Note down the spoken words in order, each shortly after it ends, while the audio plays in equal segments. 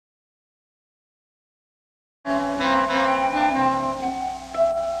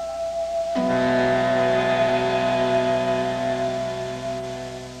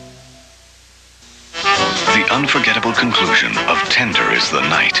powerful conclusion of Tender is the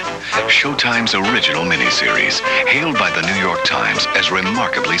Night, Showtime's original miniseries, hailed by the New York Times as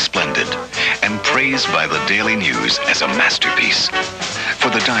remarkably splendid and praised by the Daily News as a masterpiece. For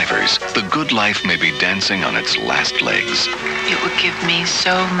the divers, the good life may be dancing on its last legs. It would give me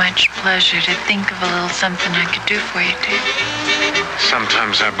so much pleasure to think of a little something I could do for you, too.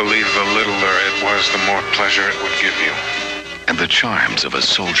 Sometimes I believe the littler it was, the more pleasure it would give you. And the charms of a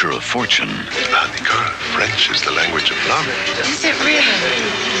soldier of fortune. Nicole, French is the language of love. Is it really?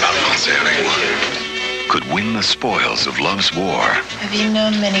 Parle français avec moi. Could win the spoils of love's war. Have you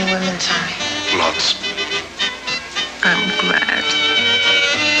known many women, Tommy? Lots. I'm glad.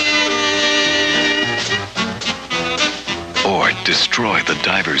 Or destroy the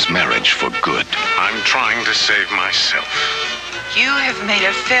diver's marriage for good. I'm trying to save myself. You have made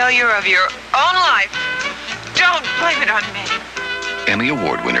a failure of your own life. Don't blame it on me. Emmy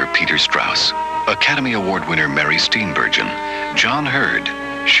Award winner Peter Strauss, Academy Award winner Mary Steenburgen, John Hurd,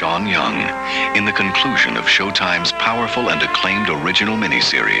 Sean Young, in the conclusion of Showtime's powerful and acclaimed original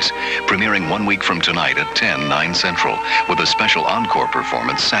miniseries, premiering 1 week from tonight at 10, 9 Central, with a special encore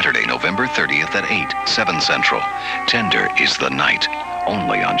performance Saturday, November 30th at 8, 7 Central. Tender is the Night,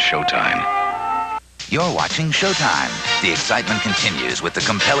 only on Showtime. You're watching Showtime. The excitement continues with the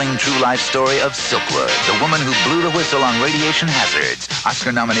compelling true life story of Silkwood, the woman who blew the whistle on radiation hazards.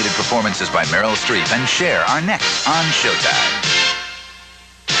 Oscar-nominated performances by Meryl Streep and Cher are next on Showtime.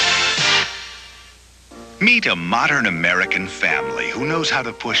 Meet a modern American family who knows how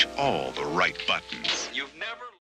to push all the right buttons.